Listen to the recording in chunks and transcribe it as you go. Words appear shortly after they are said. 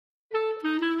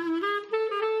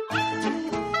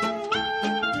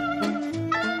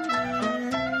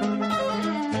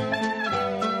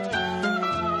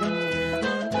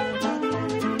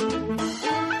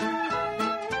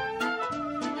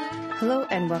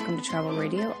welcome to Travel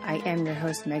Radio. I am your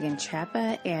host, Megan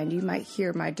Chappa, and you might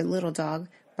hear my little dog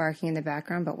barking in the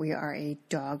background, but we are a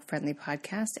dog-friendly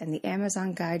podcast, and the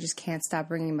Amazon guy just can't stop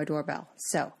ringing my doorbell.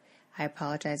 So I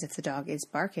apologize if the dog is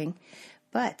barking,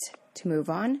 but to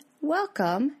move on,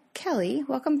 welcome, Kelly.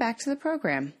 Welcome back to the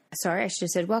program. Sorry, I should have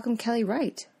said welcome, Kelly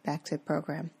Wright, back to the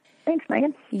program. Thanks,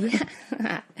 Megan.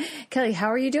 Yeah. Kelly, how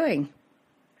are you doing?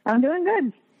 I'm doing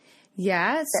good.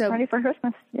 Yeah. Getting ready for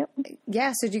Christmas. Yep.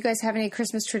 Yeah. So do you guys have any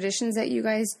Christmas traditions that you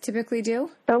guys typically do?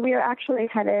 So we are actually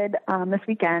headed this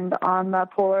weekend on the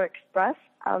Polar Express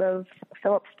out of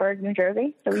Phillipsburg, New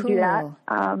Jersey. So we do that.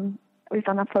 We've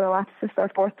done that this is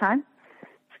our fourth time. So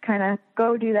kind of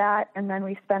go do that, and then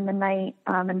we spend the night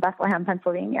in Bethlehem,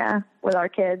 Pennsylvania with our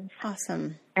kids.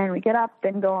 Awesome. And we get up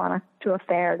and go on to a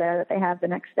fair there that they have the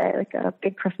next day, like a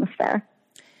big Christmas fair.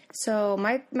 So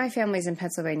my family's in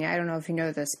Pennsylvania. I don't know if you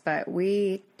know this, but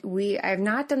I have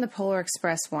not done the Polar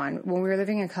Express one. When we were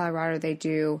living in Colorado, they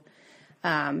do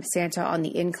Santa on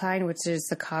the Incline, which is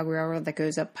the cog railroad that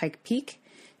goes up Pikes Peak.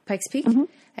 Mm-hmm.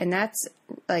 And that's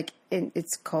like,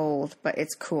 it's cold, but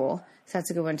it's cool. So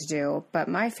that's a good one to do. But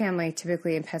my family,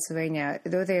 typically in Pennsylvania,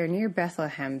 though they are near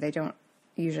Bethlehem, they don't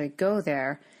usually go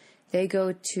there. They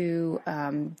go to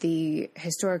the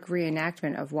historic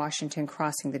reenactment of Washington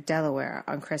crossing the Delaware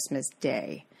on Christmas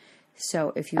Day.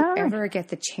 So if you ever get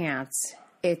the chance,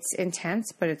 it's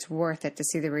intense, but it's worth it to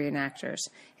see the reenactors.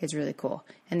 It's really cool.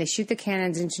 And they shoot the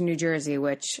cannons into New Jersey,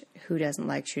 which who doesn't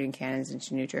like shooting cannons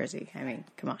into New Jersey? I mean,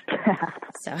 come on.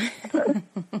 So,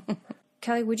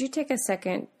 Kelly, would you take a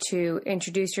second to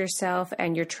introduce yourself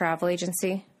and your travel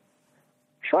agency?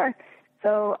 Sure.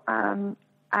 So I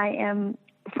am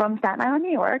from Staten Island,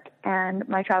 New York, and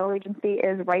my travel agency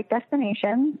is Right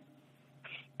Destinations,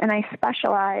 and I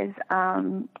specialize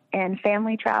in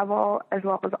family travel as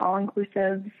well as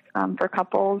all-inclusives for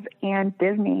couples and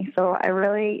Disney. So I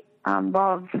really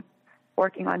love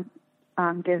working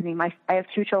on Disney. I have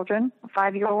two children, a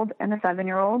 5-year-old and a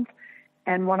 7-year-old,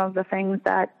 and one of the things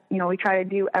that we try to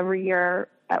do every year,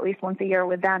 at least once a year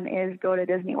with them, is go to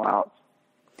Disney World.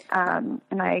 And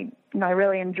I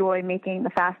really enjoy making the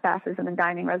fast passes and the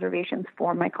dining reservations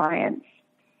for my clients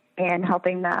and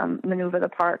helping them maneuver the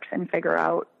parks and figure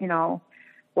out,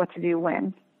 what to do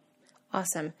when.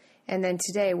 Awesome. And then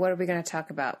today, what are we going to talk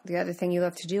about? The other thing you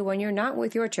love to do when you're not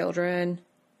with your children?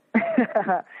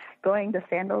 Going to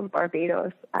Sandals,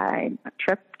 Barbados. A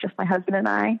trip, just my husband and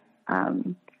I,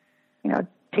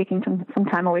 taking some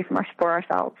time away for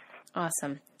ourselves.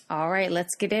 Awesome. All right,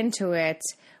 let's get into it.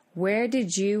 Where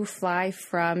did you fly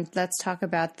from? Let's talk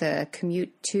about the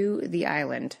commute to the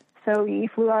island. So we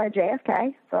flew out of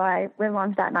JFK. So I live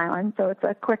on Staten Island. So it's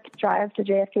a quick drive to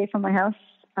JFK from my house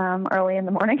early in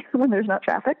the morning when there's no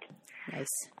traffic. Nice.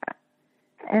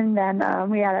 And then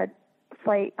we had a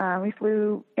flight. We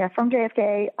flew from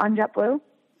JFK on JetBlue.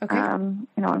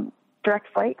 Okay. Direct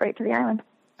flight right to the island.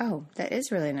 Oh, that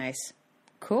is really nice.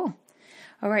 Cool.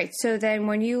 All right. So then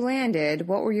when you landed,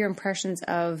 what were your impressions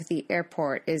of the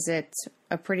airport? Is it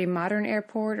a pretty modern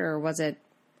airport, or was it,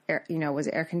 was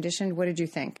it air conditioned? What did you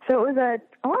think? So it was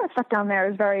a lot of stuff down there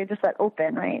is very just that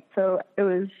open, right? So it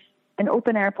was an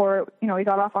open airport. We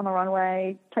got off on the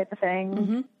runway type of thing,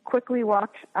 mm-hmm. Quickly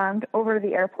walked over to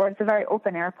the airport. It's a very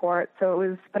open airport. So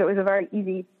it was a very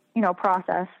easy,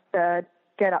 process to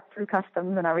get up through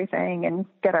customs and everything and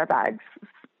get our bags.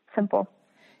 Simple.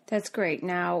 That's great.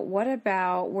 Now, what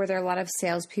about, were there a lot of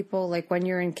salespeople? Like when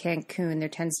you're in Cancun, there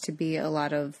tends to be a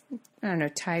lot of,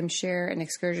 timeshare and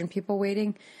excursion people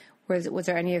waiting. Was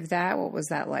there any of that? What was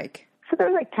that like? So there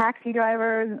was like taxi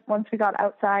drivers once we got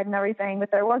outside and everything, but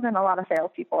there wasn't a lot of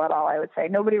salespeople at all, I would say.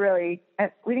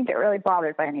 We didn't get really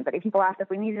bothered by anybody. People asked if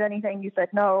we needed anything, you said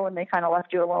no, and they kind of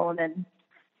left you alone and,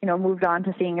 moved on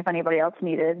to seeing if anybody else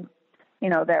needed,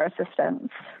 their assistance.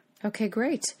 Okay,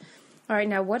 great. All right,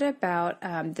 now what about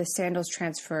the Sandals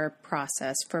transfer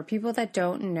process? For people that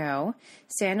don't know,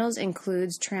 Sandals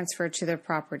includes transfer to their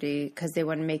property because they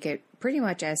want to make it pretty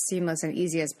much as seamless and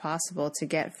easy as possible to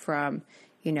get from,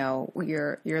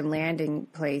 your landing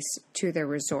place to their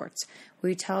resorts.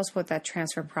 Will you tell us what that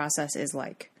transfer process is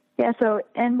like? Yeah, so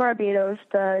in Barbados,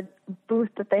 the booth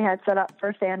that they had set up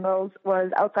for Sandals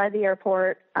was outside the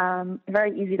airport,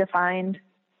 very easy to find.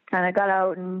 Kind of got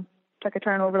out and took a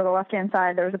turn over to the left-hand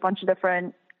side. There was a bunch of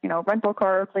different, rental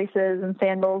car places, and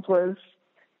Sandals was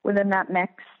within that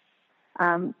mix.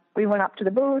 We went up to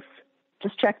the booth,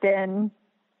 just checked in,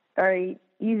 very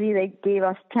easy. They gave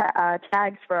us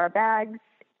tags for our bags.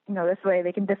 This way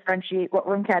they can differentiate what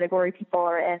room category people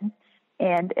are in.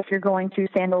 And if you're going to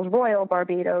Sandals Royal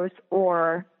Barbados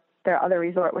or their other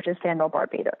resort, which is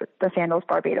the Sandals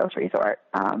Barbados Resort.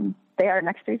 They are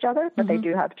next to each other, but they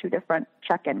do have two different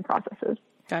check-in processes.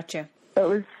 Gotcha. So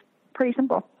it was pretty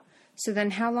simple. So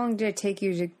then how long did it take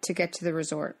you to get to the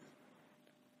resort?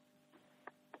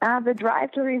 The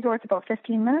drive to the resort's about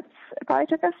 15 minutes. It probably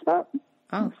took us about.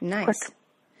 Oh, nice. Quick.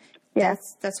 Yeah.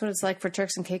 That's what it's like for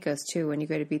Turks and Caicos, too, when you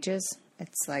go to beaches.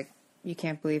 It's like you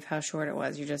can't believe how short it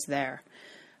was. You're just there.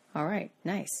 All right,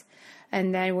 nice.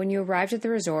 And then when you arrived at the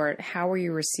resort, how were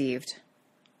you received?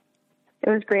 It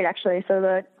was great, actually. So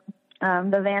the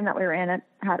van that we were in, it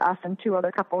had us and two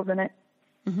other couples in it.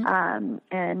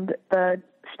 And the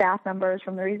staff members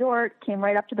from the resort came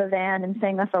right up to the van and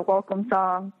sang us a welcome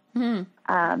song,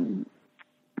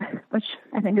 which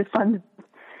I think is fun.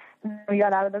 We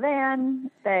got out of the van.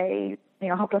 They,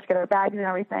 helped us get our bags and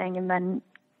everything, and then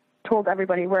told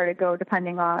everybody where to go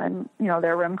depending on,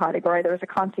 their room category. There was a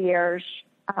concierge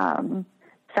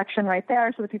section right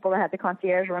there, so the people that had the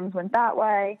concierge rooms went that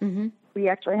way. We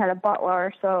actually had a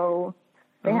butler, so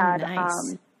they had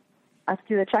nice. Us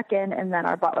do the check-in, and then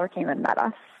our butler came and met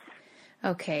us.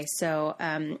 Okay, so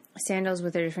Sandals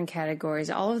with their different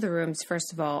categories. All of the rooms,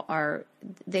 first of all,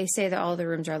 they say that all the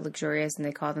rooms are luxurious, and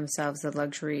they call themselves the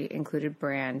luxury included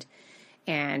brand.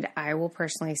 And I will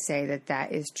personally say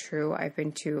that is true. I've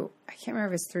been to, I can't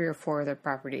remember if it's 3 or 4 of their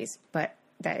properties, but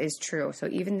that is true. So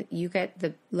even you get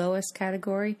the lowest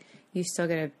category, you still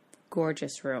get a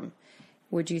gorgeous room.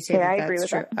 Would you say I that's agree with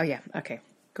true? that. Oh, yeah. Okay,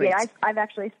 great. Yeah, I've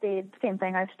actually stayed, same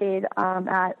thing. I've stayed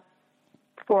at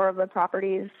 4 of the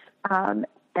properties and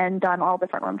done all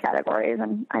different room categories,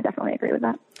 and I definitely agree with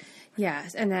that.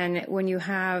 Yes, and then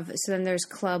then there's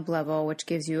club level, which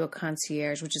gives you a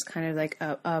concierge, which is kind of like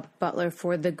a butler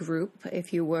for the group,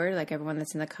 if you were, like everyone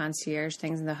that's in the concierge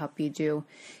things, and they'll help you do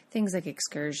things like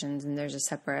excursions, and there's a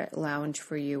separate lounge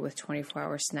for you with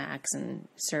 24-hour snacks and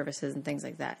services and things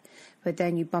like that. But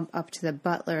then you bump up to the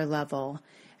butler level,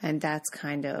 and that's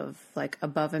kind of like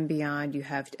above and beyond. You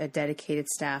have a dedicated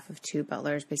staff of 2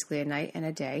 butlers, basically a night and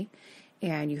a day,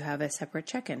 and you have a separate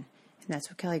check-in. And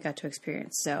that's what Kelly got to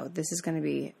experience. So this is going to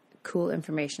be cool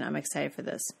information. I'm excited for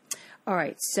this. All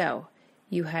right. So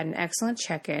you had an excellent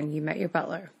check-in. You met your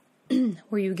butler.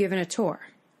 Were you given a tour?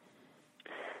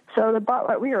 So the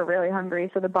butler, we were really hungry.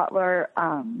 So the butler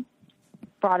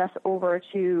brought us over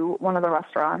to one of the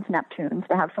restaurants, Neptune's,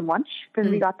 to have some lunch because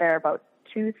we got there about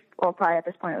 2, well, probably at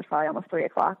this point it was probably almost 3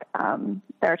 o'clock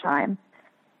their time.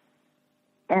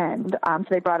 And so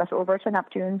they brought us over to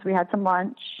Neptune's. We had some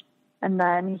lunch. And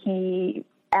then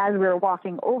as we were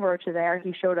walking over to there,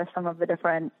 he showed us some of the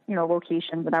different,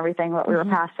 locations and everything that we were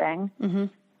passing. We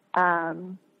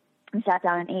sat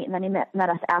down and ate, and then he met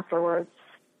us afterwards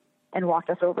and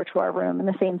walked us over to our room. And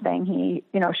the same thing, he,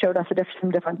 showed us some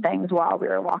different things while we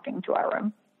were walking to our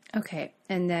room. Okay.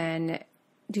 And then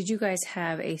did you guys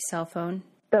have a cell phone?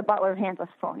 The butler hands us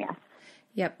a phone, yes.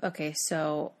 Yep. Okay.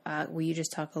 So will you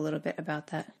just talk a little bit about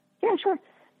that? Yeah, sure.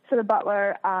 So the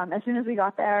butler, as soon as we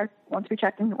got there, once we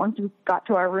got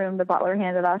to our room, the butler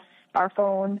handed us our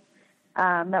phone.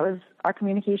 That was our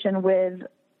communication with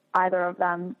either of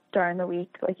them during the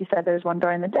week. Like you said, there's one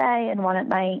during the day and one at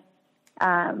night.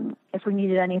 If we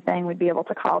needed anything, we'd be able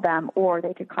to call them, or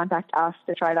they could contact us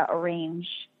to try to arrange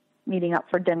meeting up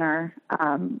for dinner,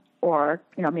 or,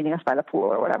 meeting us by the pool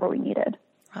or whatever we needed.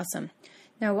 Awesome.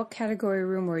 Now, what category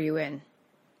room were you in?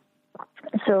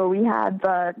 So we had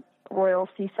the Royal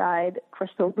Seaside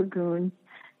Crystal Lagoon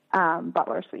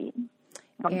butler suite.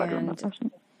 And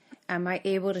am I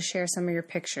able to share some of your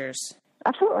pictures?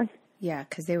 Absolutely. Yeah,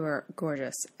 because they were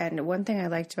gorgeous. And one thing I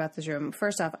liked about this room,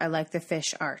 first off, I liked the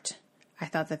fish art. I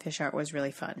thought the fish art was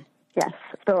really fun. Yes.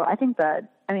 So I think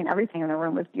everything in the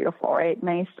room was beautiful, right?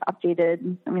 Nice,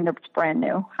 updated. It's brand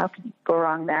new. How could you go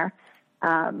wrong there?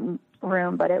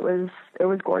 Room, but it was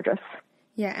gorgeous.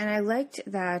 Yeah, and I liked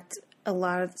that a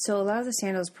lot of the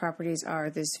Sandals properties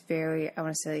are this very, I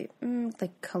want to say,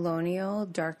 like colonial,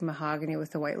 dark mahogany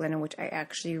with the white linen, which I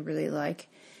actually really like.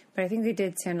 But I think they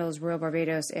did Sandals Royal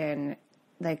Barbados in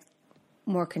like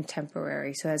more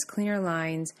contemporary. So it has cleaner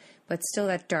lines, but still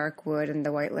that dark wood and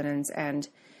the white linens. And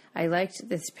I liked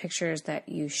these pictures that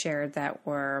you shared that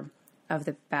were of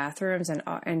the bathrooms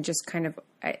and just kind of,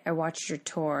 I watched your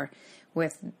tour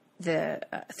with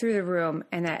through the room,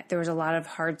 and that there was a lot of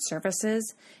hard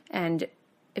surfaces. And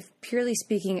if purely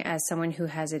speaking, as someone who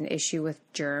has an issue with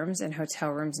germs in hotel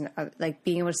rooms and like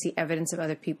being able to see evidence of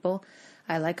other people,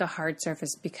 I like a hard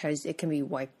surface because it can be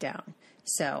wiped down.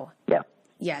 So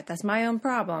yeah, that's my own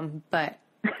problem, but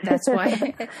that's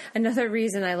why another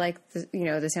reason I like the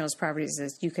Sandals properties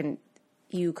is you can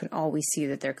always see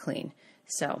that they're clean.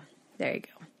 So there you go.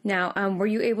 Now, were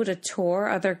you able to tour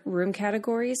other room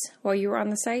categories while you were on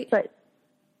the site? But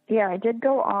yeah, I did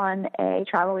go on a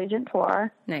travel agent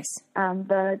tour. Nice.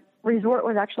 The resort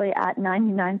was actually at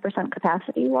 99%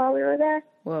 capacity while we were there.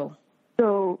 Whoa.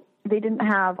 So they didn't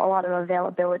have a lot of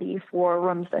availability for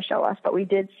rooms to show us, but we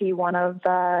did see one of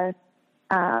the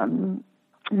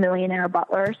Millionaire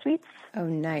Butler suites. Oh,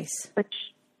 nice. Which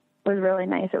was really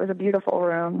nice. It was a beautiful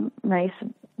room, nice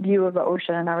view of the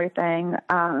ocean and everything.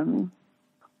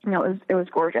 It was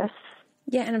gorgeous.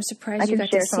 Yeah, and I'm surprised you got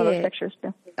to see it. I can share some of those pictures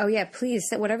too. Oh, yeah, please.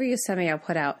 Whatever you send me, I'll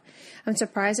put out. I'm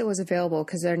surprised it was available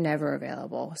because they're never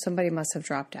available. Somebody must have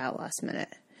dropped out last minute.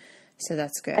 So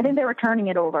that's good. I think they were turning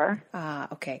it over.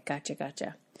 Okay.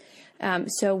 Gotcha.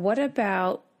 So what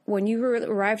about when you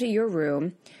arrived at your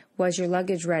room, was your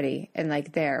luggage ready and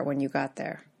there when you got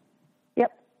there?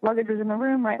 Yep. Luggage was in the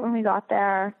room right when we got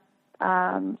there.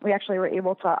 We actually were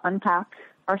able to unpack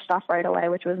our stuff right away,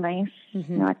 which was nice.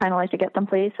 Mm-hmm. I kind of like to get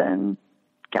someplace and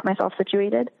get myself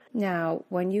situated. Now,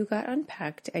 when you got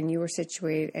unpacked and you were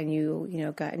situated and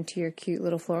you got into your cute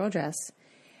little floral dress,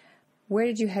 where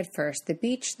did you head first? The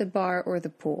beach, the bar, or the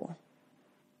pool?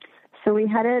 So we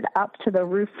headed up to the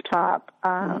rooftop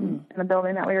in the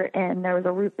building that we were in. There's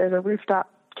a rooftop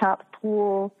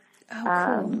pool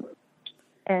and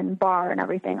bar and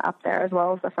everything up there, as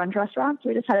well as the French restaurant. So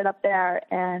we just headed up there,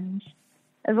 and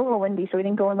it was a little windy, so we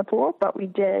didn't go in the pool, but we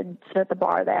did sit at the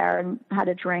bar there and had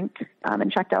a drink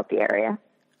and checked out the area.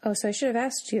 Oh, so I should have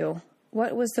asked you,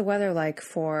 what was the weather like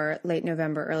for late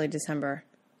November, early December?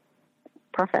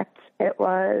 Perfect. It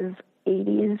was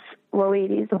 80s, low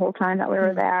 80s the whole time that we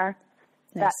were there.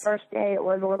 Nice. That first day it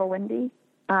was a little windy,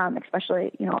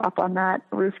 especially, up on that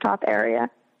rooftop area.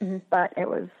 Mm-hmm. But it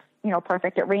was,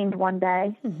 perfect. It rained one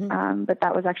day, but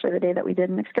that was actually the day that we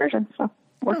did an excursion, so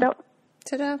worked out.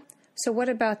 Ta-da. So what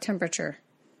about temperature?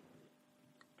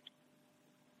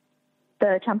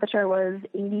 The temperature was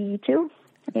 82,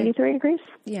 83 degrees.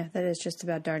 Yeah, that is just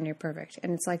about darn near perfect.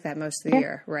 And it's like that most of the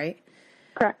year, right?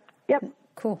 Correct. Yep.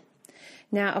 Cool.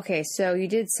 Now, okay, so you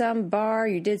did some bar,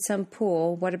 you did some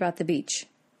pool. What about the beach?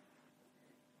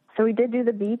 So we did do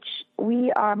the beach.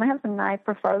 My husband and I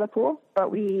prefer the pool,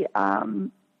 but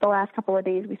the last couple of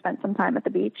days we spent some time at the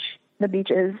beach. The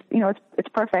beach is, it's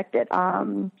perfect.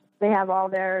 They have all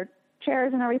their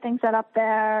chairs and everything set up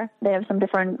there. They have some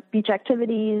different beach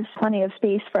activities, plenty of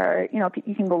space for,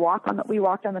 you can go walk we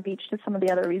walked on the beach to some of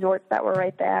the other resorts that were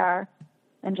right there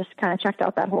and just kind of checked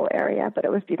out that whole area, but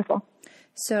it was beautiful.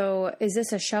 So is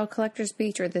this a shell collector's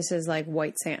beach or this is like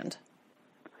white sand?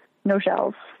 No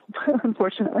shells,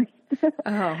 unfortunately.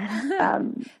 Oh,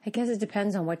 I guess it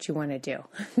depends on what you want to do.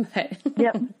 But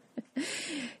yep.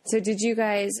 So did you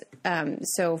guys,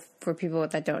 so for people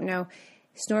that don't know,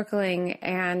 snorkeling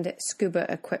and scuba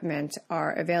equipment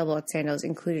are available at Sandals,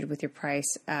 included with your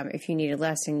price. If you need a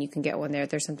lesson, you can get one there.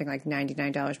 There's something like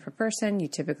 $99 per person. You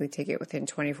typically take it within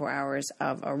 24 hours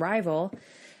of arrival.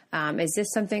 Is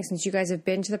this something, since you guys have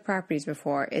been to the properties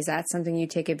before, is that something you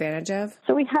take advantage of?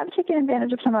 So we have taken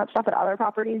advantage of some of that stuff at other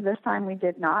properties. This time we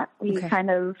did not. We kind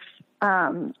of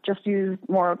just used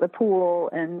more of the pool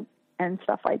and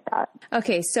stuff like that.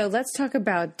 Okay, so let's talk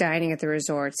about dining at the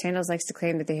resort. Sandals likes to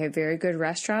claim that they have very good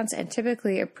restaurants and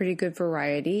typically a pretty good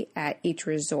variety at each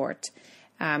resort.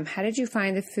 How did you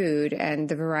find the food and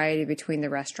the variety between the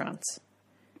restaurants?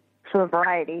 So the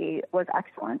variety was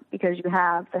excellent because you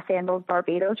have the Sandals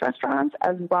Barbados restaurants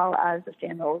as well as the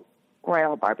Sandals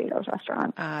Royal Barbados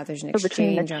restaurant. There's an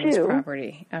exchange on this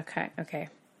property. Okay.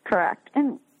 Correct.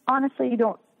 And honestly,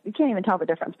 you can't even tell the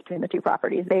difference between the two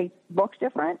properties. They look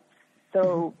different.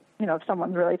 So, if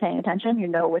someone's really paying attention, you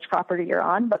know which property you're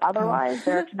on, but otherwise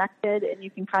they're connected and you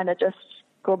can kind of just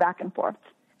go back and forth.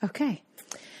 Okay.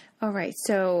 All right.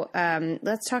 So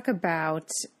let's talk about,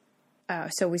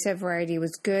 so we said variety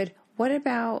was good. What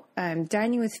about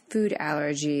dining with food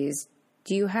allergies?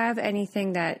 Do you have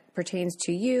anything that pertains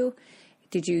to you?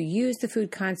 Did you use the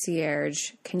food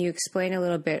concierge? Can you explain a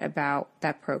little bit about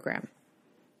that program?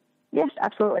 Yes,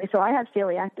 absolutely. So I have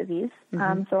celiac disease,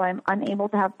 so I'm unable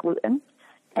to have gluten,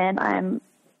 and I'm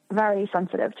very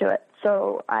sensitive to it.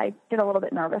 So I get a little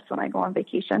bit nervous when I go on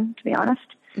vacation, to be honest.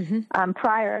 Mm-hmm.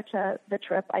 Prior to the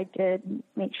trip, I did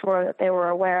make sure that they were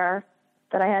aware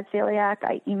that I had celiac.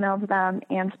 I emailed them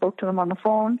and spoke to them on the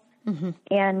phone. Mm-hmm.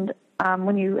 And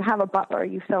when you have a butler,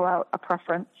 you fill out a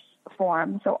preference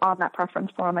form. So on that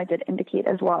preference form, I did indicate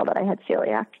as well that I had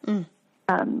celiac.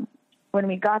 When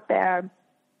we got there,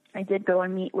 I did go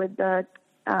and meet with the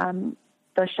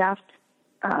chef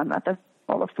at the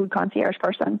food concierge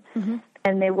person,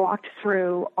 and they walked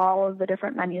through all of the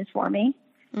different menus for me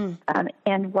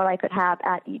and what I could have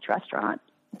at each restaurant.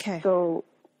 Okay. So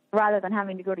rather than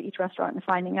having to go to each restaurant and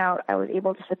finding out, I was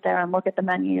able to sit there and look at the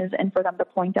menus and for them to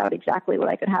point out exactly what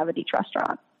I could have at each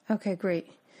restaurant. Okay, great.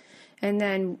 And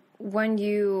then when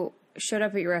you showed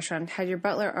up at your restaurant, had your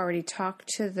butler already talked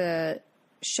to the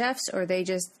chefs, or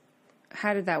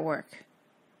how did that work?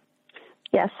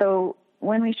 Yeah, so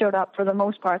when we showed up, for the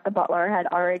most part, the butler had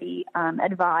already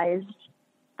advised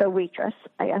the waitress,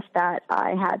 I guess, that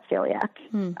I had celiac.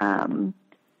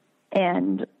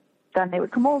 And then they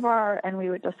would come over and we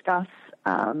would discuss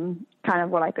kind of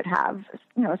what I could have.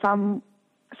 You know, some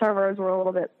servers were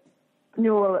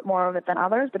knew a little bit more of it than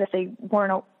others, but if they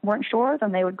weren't sure,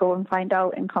 then they would go and find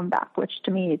out and come back, which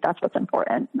to me, that's what's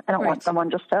important. I don't want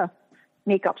someone just to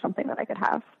make up something that I could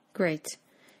have. Great.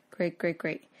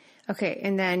 Okay,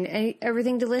 and then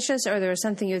everything delicious, or there was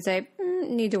something you would say,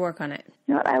 need to work on it?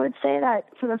 You know what, I would say that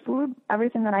for the food,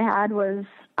 everything that I had was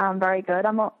very good.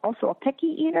 I'm also a picky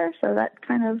eater, so that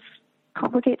kind of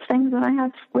complicates things when I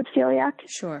have with celiac.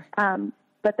 Sure.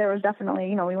 But there was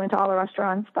definitely, we went to all the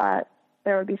restaurants that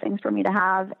there would be things for me to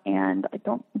have, and I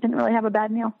didn't really have a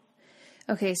bad meal.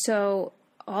 Okay, so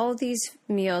all of these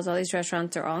meals, all these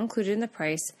restaurants are all included in the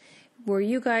price. Were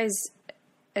you guys,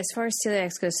 as far as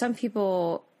celiac goes, some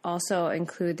people also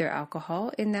include their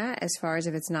alcohol in that, as far as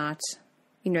if it's not,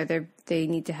 they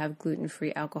need to have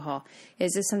gluten-free alcohol.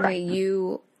 Is this something that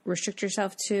you restrict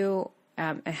yourself to?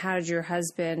 And how did your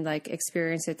husband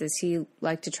experience it? Does he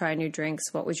like to try new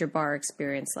drinks? What was your bar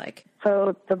experience like?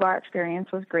 So the bar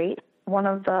experience was great.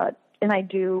 And I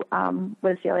do,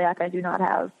 with celiac, I do not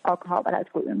have alcohol that has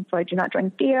gluten. So I do not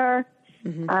drink beer.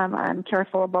 Mm-hmm. I'm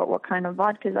careful about what kind of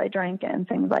vodkas I drink and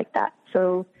things like that.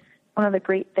 So one of the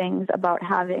great things about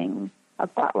having a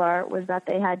butler was that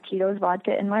they had Tito's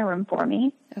vodka in my room for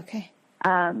me. Okay.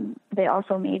 They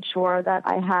also made sure that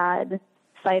I had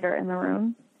cider in the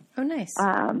room. Oh, nice.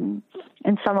 And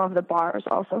some of the bars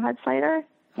also had cider.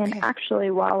 Okay. And actually,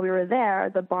 while we were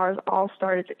there, the bars all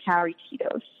started to carry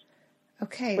Tito's.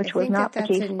 Okay. Which was not the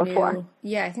case before.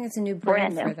 Yeah, I think it's a new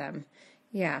brand for them.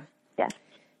 Yeah. Yes.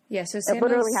 Yeah, so Sandals, it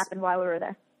literally happened while we were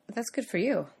there. That's good for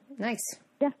you. Nice.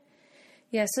 Yeah.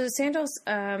 Yeah, so Sandals,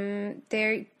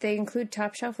 they include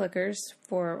top shelf liquors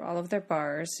for all of their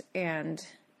bars, and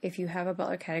if you have a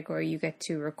butler category, you get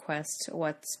to request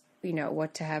what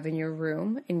to have in your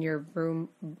room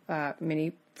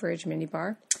mini fridge, mini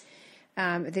bar.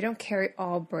 They don't carry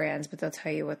all brands, but they'll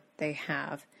tell you what they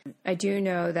have. I do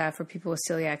know that for people with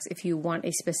celiacs, if you want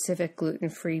a specific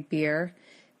gluten-free beer,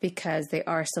 because they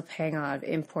are still paying a lot of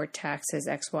import taxes,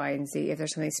 X, Y, and Z, if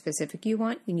there's something specific you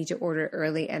want, you need to order it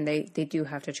early, and they do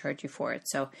have to charge you for it.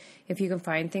 So if you can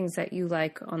find things that you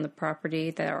like on the property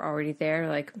that are already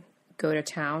there, go to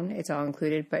town, it's all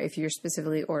included. But if you're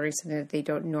specifically ordering something that they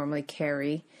don't normally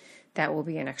carry, that will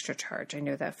be an extra charge. I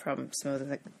know that from some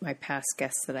of my past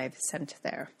guests that I've sent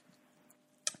there.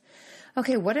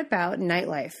 Okay, what about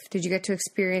nightlife? Did you get to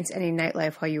experience any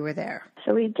nightlife while you were there?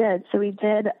 So we did. We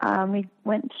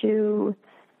went to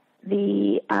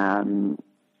the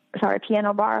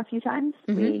piano bar a few times.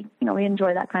 Mm-hmm. We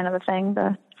enjoy that kind of a thing,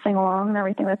 the sing along and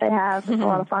everything that they have. It's a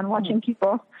lot of fun watching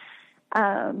people.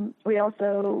 They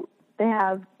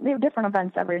have different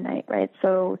events every night, right?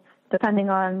 So depending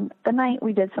on the night,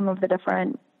 we did some of the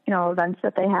different events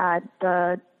that they had.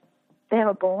 They have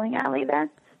a bowling alley there.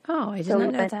 Oh, I did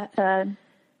not know that.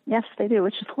 Yes, they do,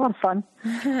 which is a lot of fun.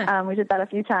 We did that a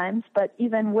few times. But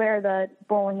even where the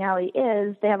bowling alley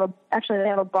is, they have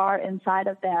a bar inside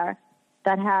of there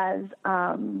that has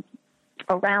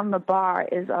around the bar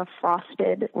is a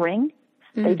frosted ring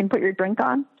that you can put your drink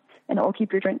on, and it will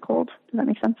keep your drink cold. Does that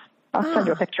make sense? I'll send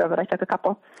you a picture of it. I took a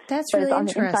couple. That's really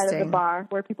interesting. It's on the inside of the bar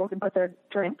where people can put their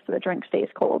drink so the drink stays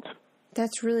cold.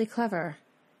 That's really clever.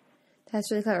 I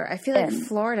feel like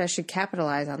Florida should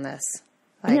capitalize on this.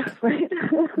 Yeah, right.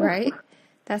 Right?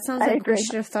 That sounds like we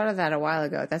should have thought of that a while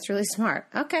ago. That's really smart.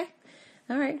 Okay.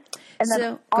 All right. And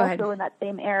then also in that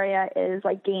same area is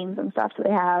games and stuff. So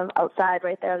they have outside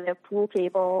right there, they have pool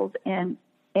tables, and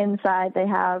inside they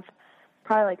have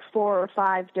probably 4 or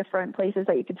 5 different places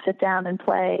that you could sit down and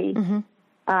play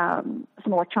some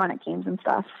electronic games and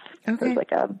stuff. Okay.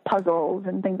 There's puzzles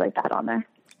and things like that on there.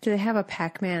 Do they have a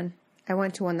Pac-Man? I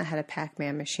went to one that had a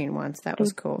Pac-Man machine once. That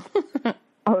was cool.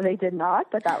 Oh, they did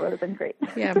not, but that would have been great.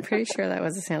 Yeah, I'm pretty sure that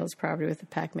was a Sandals property with a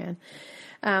Pac-Man.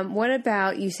 What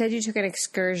about, you said you took an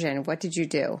excursion. What did you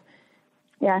do?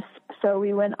 Yes, so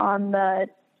we went on the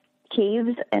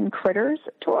Caves and Critters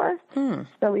tour.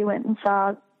 So we went and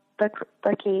saw the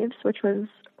caves, which was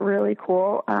really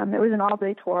cool. It was an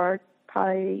all-day tour,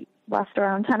 probably left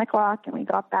around 10 o'clock, and we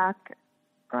got back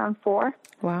around 4.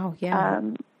 Wow, yeah.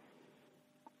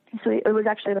 So it was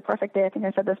actually the perfect day. I think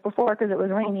I said this before because it was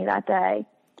rainy that day.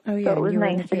 Oh, yeah. So it was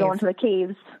nice to go into the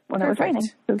caves when it was raining.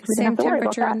 So we didn't Same have to worry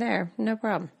about temperature that. in there. No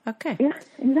problem. Okay. Yeah,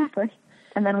 exactly.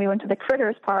 And then we went to the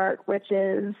critters part, which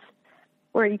is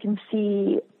where you can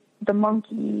see the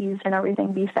monkeys and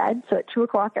everything be fed. So at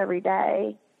 2:00 every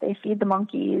day, they feed the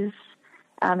monkeys,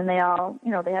 and they all,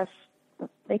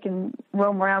 they can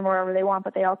roam around wherever they want,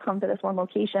 but they all come to this one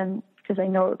location because they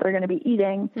know that they're going to be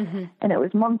eating. Mm-hmm. And it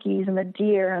was monkeys and the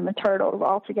deer and the turtles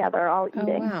all together, all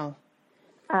eating. Oh,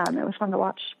 wow. It was fun to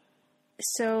watch.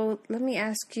 So let me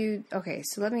ask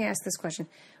this question.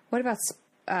 What about,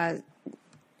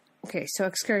 so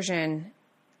excursion,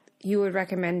 you would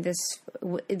recommend this?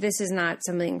 This is not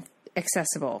something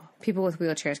accessible. People with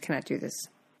wheelchairs cannot do this.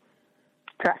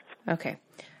 Correct. Okay.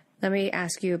 Let me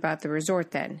ask you about the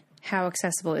resort then. How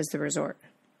accessible is the resort?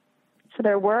 So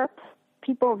there were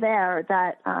people there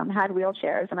that had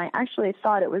wheelchairs, and I actually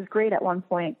thought it was great at one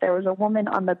point. There was a woman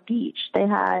on the beach. They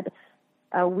had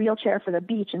a wheelchair for the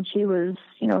beach, and she was,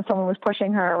 someone was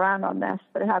pushing her around on this,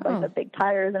 but it had the big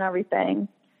tires and everything.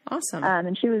 Awesome.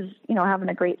 And she was, having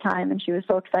a great time, and she was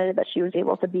so excited that she was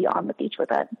able to be on the beach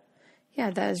with it. Yeah,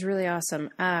 that is really awesome.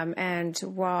 And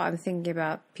while I'm thinking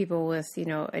about people with,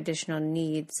 additional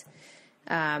needs,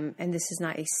 and this is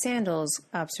not a sandals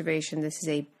observation, this is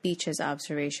a beaches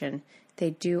observation,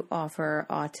 they do offer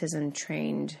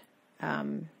autism-trained,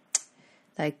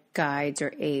 guides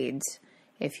or aids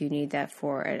if you need that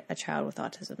for a child with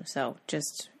autism. So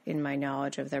just in my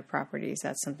knowledge of their properties,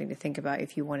 that's something to think about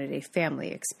if you wanted a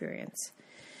family experience.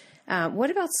 What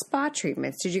about spa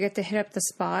treatments? Did you get to hit up the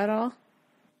spa at all?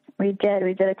 We did.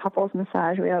 We did a couples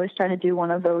massage. We always try to do one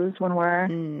of those when we're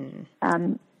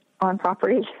on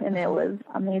property, and it was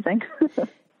amazing.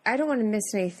 I don't want to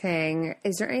miss anything.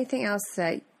 Is there anything else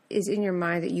that is in your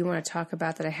mind that you want to talk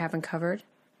about that I haven't covered?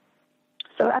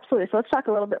 So absolutely. So let's talk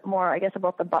a little bit more, I guess,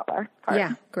 about the butler part.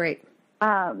 Yeah, great.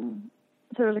 So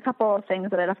there's a couple of things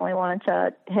that I definitely wanted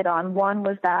to hit on. One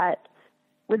was that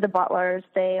with the butlers,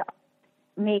 they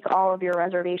make all of your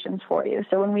reservations for you.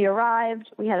 So when we arrived,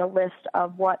 we had a list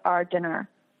of what our dinner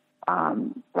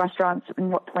restaurants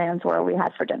and what plans were we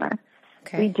had for dinner.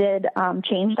 Okay. We did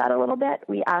change that a little bit.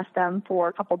 We asked them for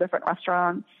a couple different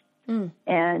restaurants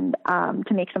and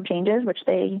to make some changes, which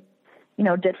they,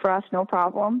 did for us, no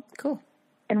problem. Cool.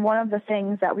 And one of the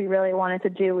things that we really wanted to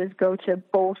do is go to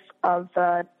both of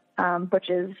the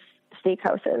Butch's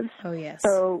steakhouses. Oh, yes.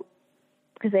 So,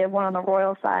 because they have one on the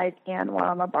Royal side and one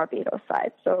on the Barbados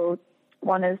side. So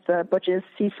one is the Butch's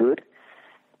seafood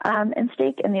and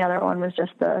steak, and the other one was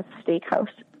just the steakhouse.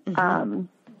 Mm-hmm.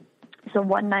 So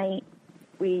one night,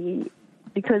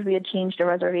 because we had changed a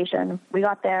reservation, we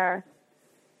got there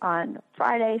on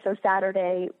Friday. So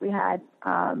Saturday, we had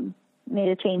made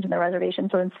a change in the reservation.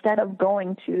 So instead of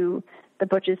going to the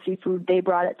Butch's seafood, they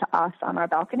brought it to us on our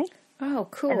balcony. Oh,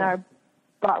 cool. And our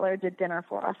butler did dinner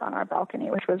for us on our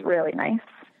balcony, which was really nice.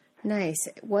 Nice.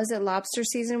 Was it lobster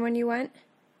season when you went?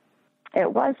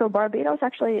 It was. So Barbados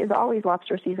actually is always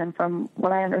lobster season from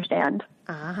what I understand.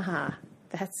 Ah,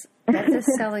 that's a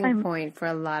selling point for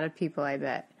a lot of people, I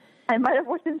bet. I might have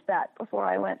witnessed that before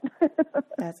I went.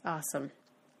 That's awesome.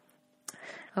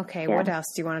 Okay, yeah. What else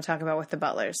do you want to talk about with the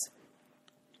butlers?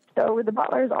 So with the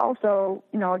butlers also,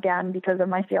 again, because of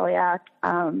my celiac,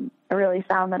 I really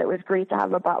found that it was great to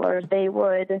have the butlers. They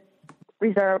would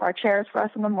reserve our chairs for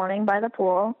us in the morning by the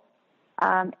pool,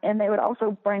 and they would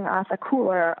also bring us a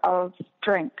cooler of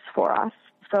drinks for us.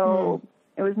 So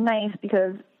it was nice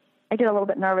because I get a little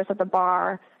bit nervous at the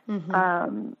bar,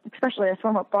 especially a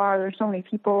swim-up bar. There's so many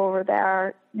people over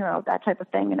there, that type of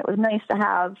thing. And it was nice to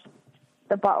have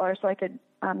the butler so I could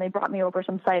they brought me over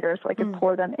some cider so I could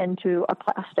pour them into a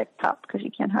plastic cup because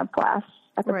you can't have glass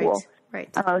at the pool.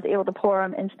 Right. I was able to pour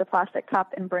them into the plastic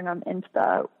cup and bring them into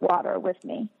the water with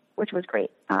me, which was great.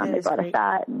 They brought us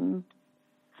that and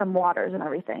some waters and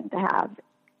everything to have.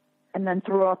 And then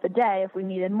throughout the day, if we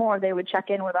needed more, they would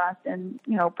check in with us and,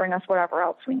 bring us whatever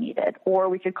else we needed. Or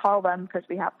we could call them because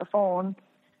we have the phone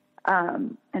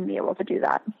and be able to do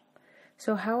that.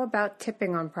 So how about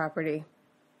tipping on property?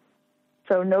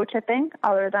 So no tipping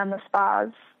other than the spas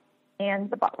and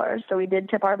the butlers. So we did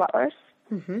tip our butlers,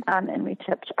 and we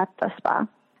tipped at the spa.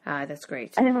 Ah, that's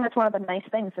great. I think that's one of the nice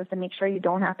things is to make sure you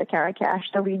don't have to carry cash.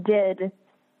 So we did.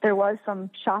 There was some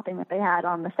shopping that they had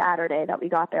on the Saturday that we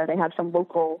got there. They have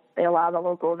they allow the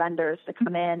local vendors to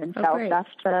come in and sell stuff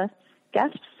to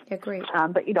guests. Yeah, great.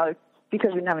 But, because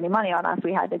we didn't have any money on us,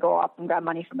 we had to go up and grab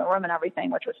money from the room and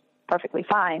everything, which was perfectly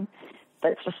fine.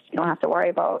 But it's just, you don't have to worry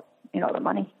about, the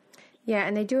money. Yeah,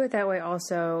 and they do it that way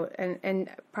also, and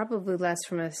probably less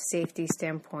from a safety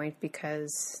standpoint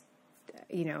because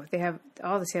they have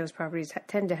all the sales properties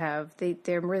tend to have,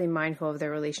 they're really mindful of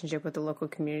their relationship with the local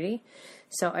community.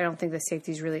 So I don't think the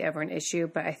safety is really ever an issue,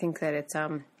 but I think that it's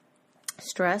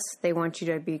stress. They want you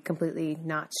to be completely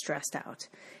not stressed out.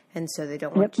 And so they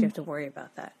don't want you to have to worry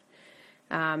about that.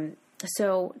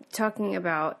 So talking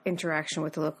about interaction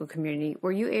with the local community,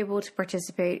 were you able to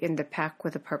participate in the Pack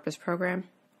with a Purpose program?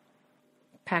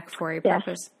 Pack for a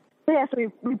Purpose? Yes,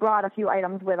 we brought a few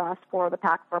items with us for the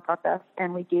Pack for a Purpose,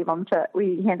 and we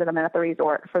handed them in at the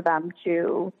resort for them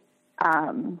to,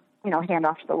 hand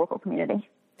off to the local community.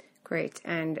 Great.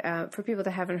 And for people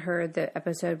that haven't heard the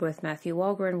episode with Matthew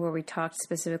Walgren, where we talked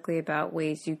specifically about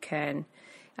ways you can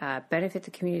benefit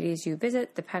the communities you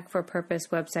visit, the Pack for a Purpose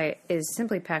website is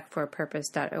simply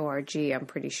packforapurpose.org, I'm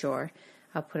pretty sure.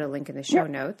 I'll put a link in the show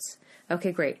notes.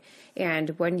 Okay, great. And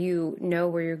when you know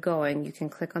where you're going, you can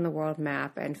click on the world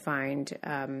map and find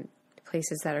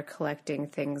places that are collecting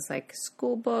things like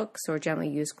school books or gently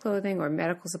used clothing or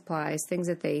medical supplies, things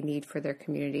that they need for their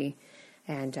community.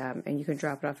 And you can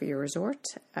drop it off at your resort.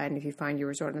 And if you find your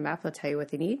resort on the map, they'll tell you what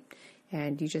they need.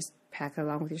 And you just pack it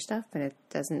along with your stuff, and it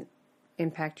doesn't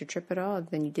impact your trip at all.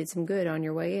 Then you did some good on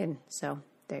your way in. So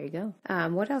there you go.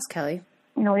 What else, Kelly?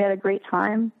 We had a great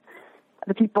time.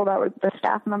 The people that were the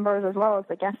staff members as well as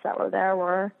the guests that were there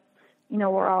were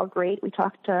all great. We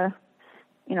talked to,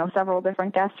 several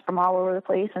different guests from all over the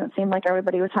place, and it seemed like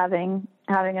everybody was having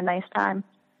a nice time.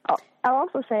 I'll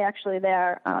also say actually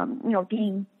there,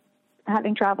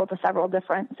 having traveled to several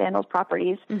different Sandals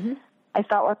properties, I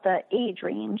felt like the age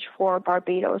range for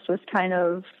Barbados was kind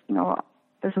of,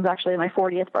 this was actually my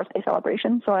 40th birthday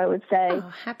celebration, so I would say...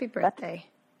 Oh, happy birthday.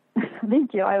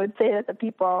 Thank you. I would say that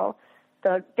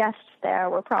the guests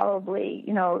there were probably,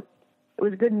 it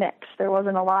was a good mix. There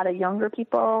wasn't a lot of younger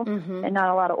people and not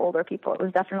a lot of older people. It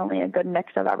was definitely a good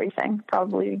mix of everything,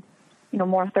 probably,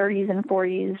 more 30s and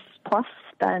 40s plus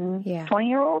than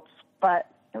 20-year-olds, but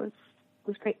it was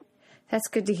great. That's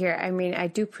good to hear. I mean, I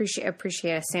do appreciate a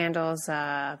Sandals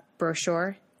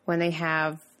brochure when they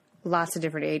have lots of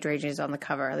different age ranges on the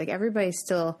cover. Like, everybody's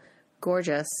still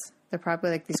gorgeous. They're probably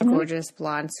like these gorgeous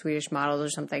blonde Swedish models or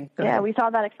something. Yeah, we saw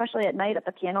that especially at night at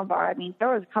the piano bar. I mean,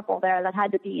 there was a couple there that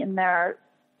had to be in their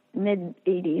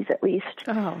mid-80s at least.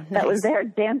 Oh, nice. That was there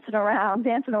dancing around,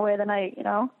 dancing away the night,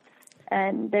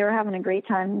 And they were having a great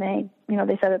time. They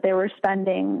said that they were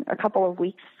spending a couple of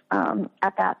weeks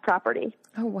at that property.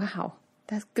 Oh, wow.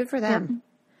 That's good for them. Yeah.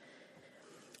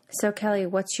 So, Kelly,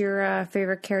 what's your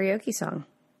favorite karaoke song?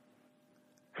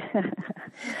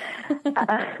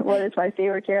 What is my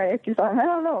favorite karaoke song? I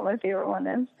don't know what my favorite one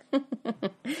is.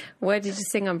 What did you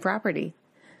sing on property?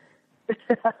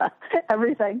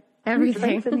 Everything.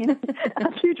 Everything.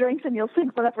 A few drinks and you'll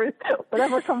sing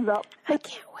whatever comes up. I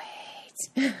can't wait.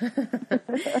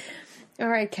 All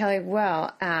right, Kelly.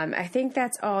 Well, I think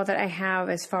that's all that I have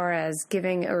as far as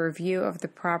giving a review of the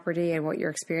property and what your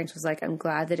experience was like. I'm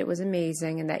glad that it was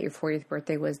amazing and that your 40th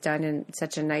birthday was done in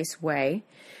such a nice way.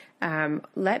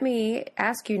 Let me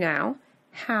ask you now,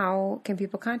 how can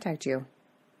people contact you?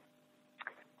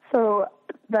 So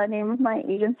the name of my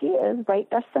agency is Right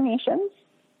Destinations,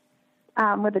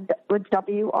 with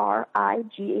WRIGHT,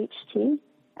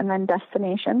 and then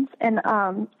Destinations. And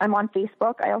I'm on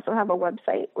Facebook. I also have a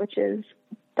website, which is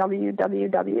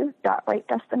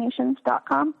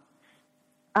www.rightdestinations.com.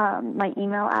 My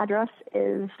email address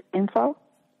is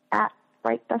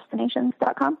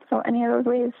info@rightdestinations.com. So any of those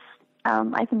ways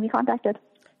I can be contacted.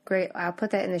 Great. I'll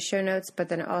put that in the show notes, but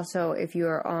then also if you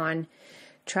are on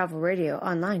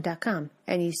travelradioonline.com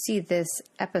and you see this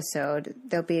episode,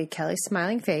 there'll be a Kelly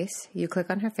smiling face. You click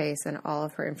on her face and all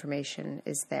of her information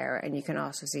is there, and you can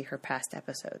also see her past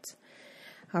episodes.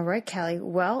 All right, Kelly.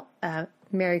 Well,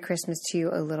 Merry Christmas to you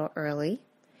a little early,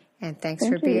 and thanks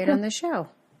for being on the show.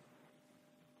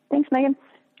 Thanks, Megan.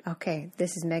 Okay,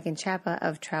 this is Megan Chapa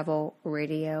of Travel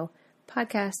Radio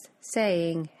Podcast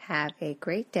saying have a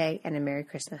great day and a Merry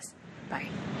Christmas. Bye.